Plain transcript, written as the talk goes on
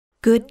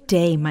Good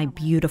day, my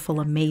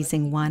beautiful,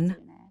 amazing one.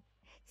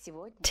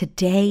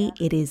 Today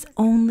it is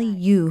only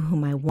you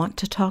whom I want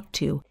to talk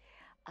to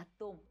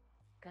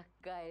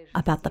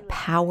about the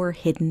power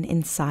hidden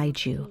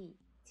inside you,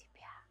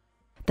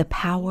 the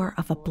power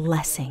of a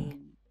blessing.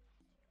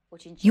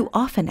 You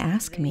often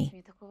ask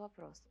me,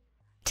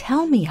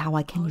 tell me how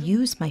I can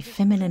use my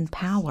feminine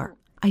power.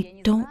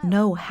 I don't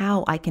know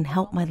how I can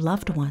help my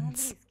loved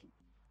ones.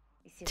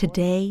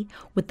 Today,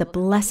 with the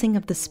blessing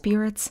of the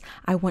spirits,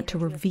 I want to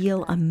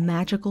reveal a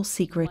magical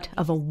secret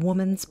of a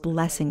woman's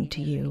blessing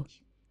to you.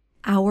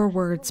 Our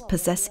words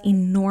possess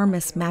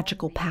enormous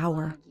magical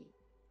power.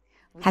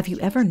 Have you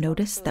ever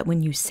noticed that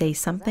when you say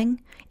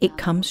something, it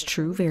comes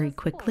true very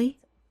quickly?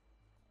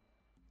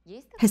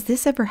 Has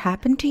this ever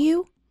happened to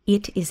you?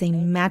 It is a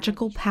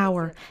magical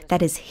power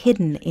that is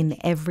hidden in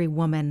every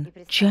woman.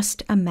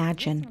 Just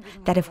imagine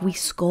that if we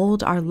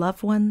scold our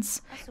loved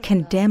ones,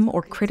 condemn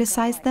or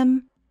criticize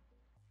them,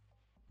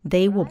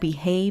 they will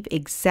behave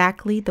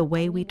exactly the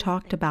way we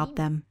talked about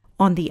them.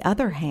 On the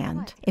other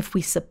hand, if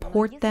we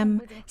support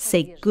them,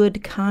 say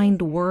good,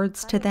 kind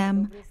words to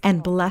them,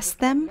 and bless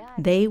them,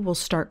 they will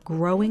start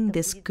growing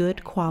this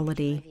good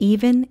quality.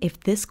 Even if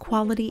this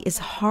quality is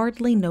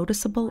hardly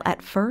noticeable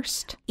at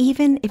first,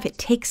 even if it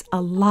takes a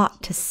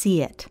lot to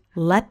see it,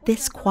 let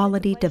this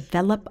quality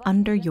develop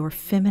under your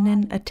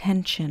feminine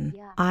attention.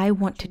 I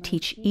want to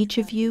teach each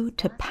of you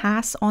to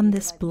pass on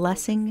this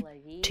blessing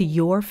to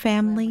your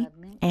family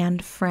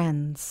and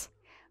friends.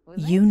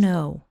 You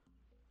know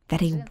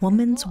that a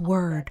woman's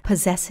word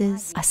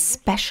possesses a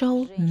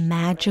special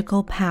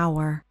magical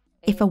power.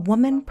 If a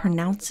woman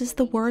pronounces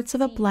the words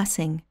of a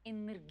blessing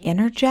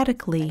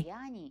energetically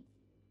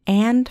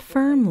and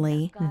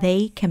firmly,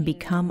 they can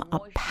become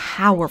a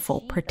powerful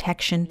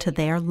protection to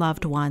their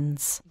loved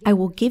ones. I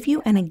will give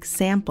you an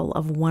example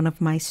of one of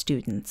my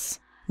students.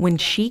 When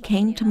she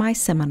came to my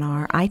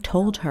seminar, I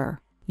told her,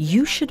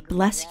 you should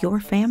bless your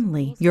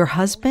family, your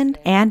husband,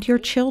 and your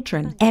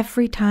children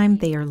every time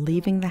they are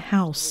leaving the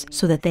house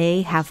so that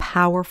they have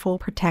powerful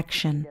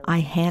protection. I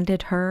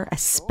handed her a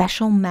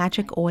special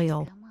magic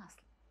oil.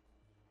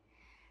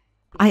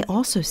 I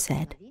also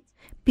said,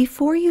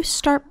 before you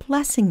start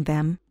blessing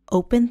them,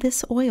 open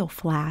this oil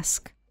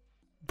flask.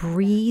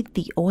 Breathe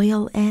the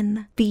oil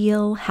in.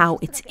 Feel how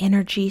its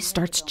energy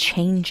starts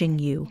changing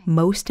you.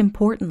 Most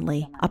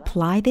importantly,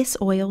 apply this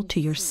oil to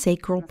your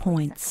sacral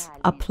points.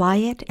 Apply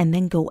it and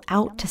then go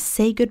out to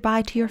say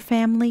goodbye to your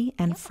family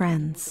and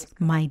friends.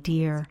 My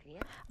dear,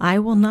 I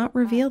will not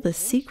reveal this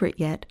secret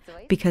yet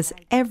because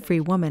every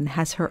woman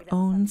has her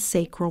own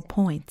sacral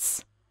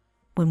points.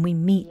 When we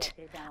meet,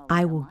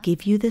 I will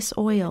give you this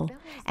oil,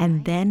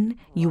 and then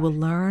you will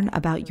learn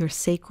about your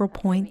sacral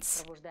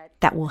points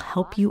that will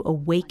help you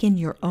awaken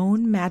your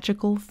own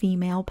magical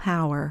female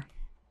power.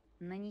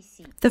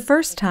 The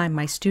first time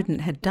my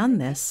student had done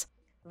this,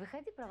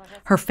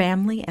 her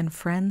family and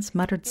friends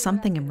muttered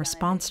something in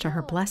response to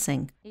her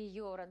blessing,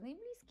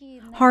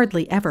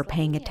 hardly ever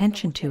paying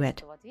attention to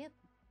it.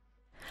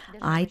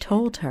 I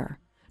told her,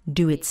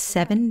 do it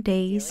 7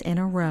 days in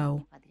a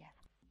row.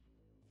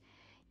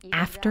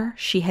 After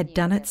she had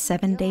done it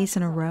 7 days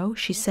in a row,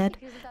 she said,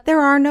 there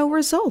are no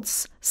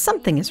results.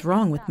 Something is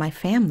wrong with my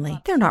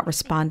family. They're not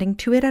responding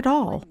to it at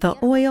all. The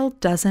oil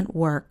doesn't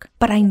work.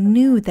 But I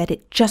knew that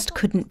it just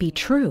couldn't be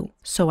true.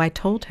 So I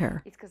told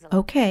her,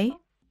 okay,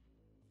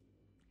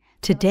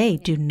 today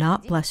do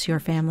not bless your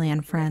family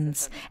and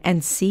friends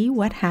and see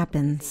what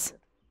happens.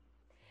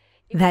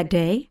 That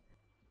day,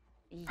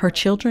 her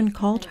children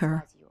called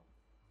her.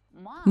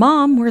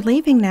 Mom, we're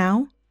leaving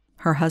now.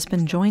 Her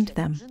husband joined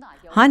them.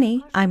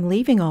 Honey, I'm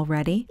leaving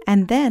already.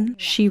 And then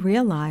she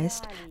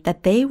realized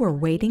that they were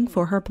waiting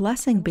for her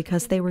blessing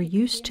because they were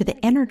used to the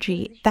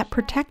energy that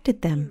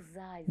protected them,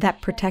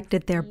 that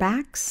protected their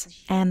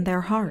backs and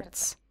their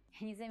hearts.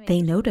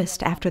 They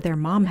noticed after their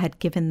mom had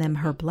given them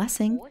her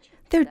blessing,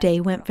 their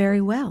day went very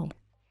well.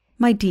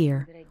 My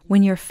dear,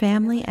 when your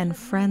family and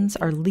friends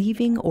are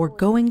leaving or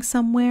going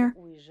somewhere,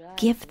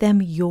 give them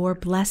your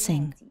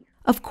blessing.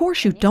 Of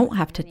course, you don't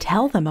have to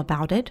tell them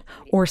about it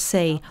or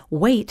say,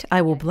 wait,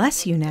 I will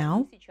bless you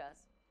now.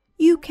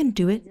 You can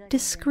do it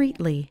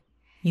discreetly.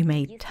 You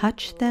may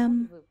touch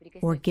them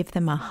or give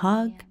them a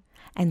hug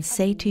and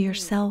say to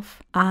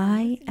yourself,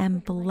 I am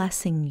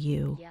blessing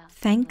you.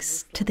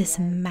 Thanks to this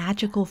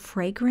magical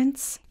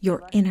fragrance,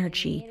 your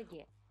energy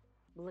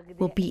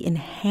will be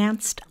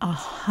enhanced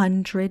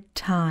 100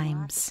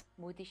 times.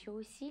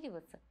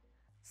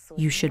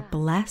 You should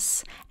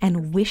bless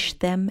and wish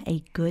them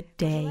a good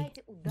day.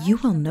 You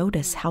will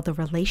notice how the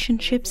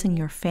relationships in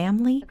your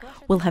family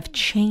will have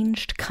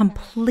changed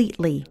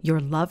completely. Your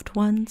loved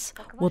ones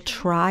will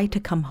try to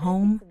come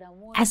home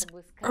as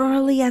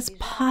early as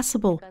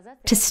possible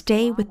to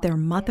stay with their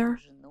mother,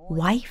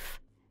 wife,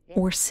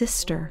 or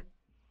sister.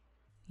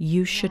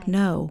 You should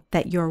know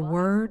that your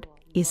word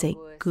is a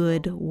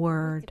good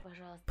word.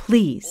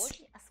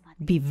 Please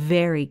be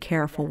very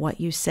careful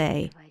what you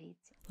say.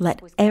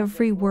 Let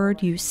every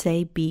word you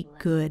say be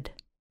good.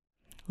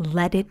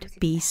 Let it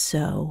be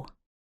so.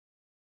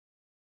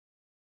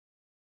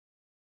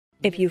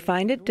 If you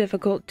find it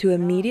difficult to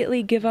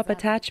immediately give up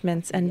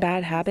attachments and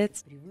bad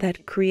habits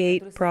that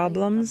create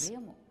problems,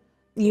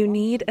 you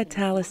need a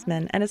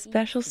talisman and a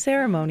special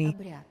ceremony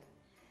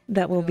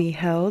that will be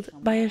held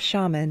by a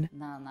shaman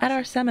at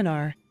our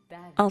seminar.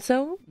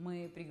 Also,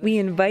 we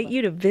invite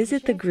you to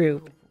visit the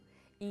group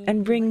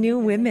and bring new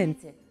women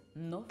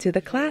to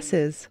the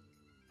classes.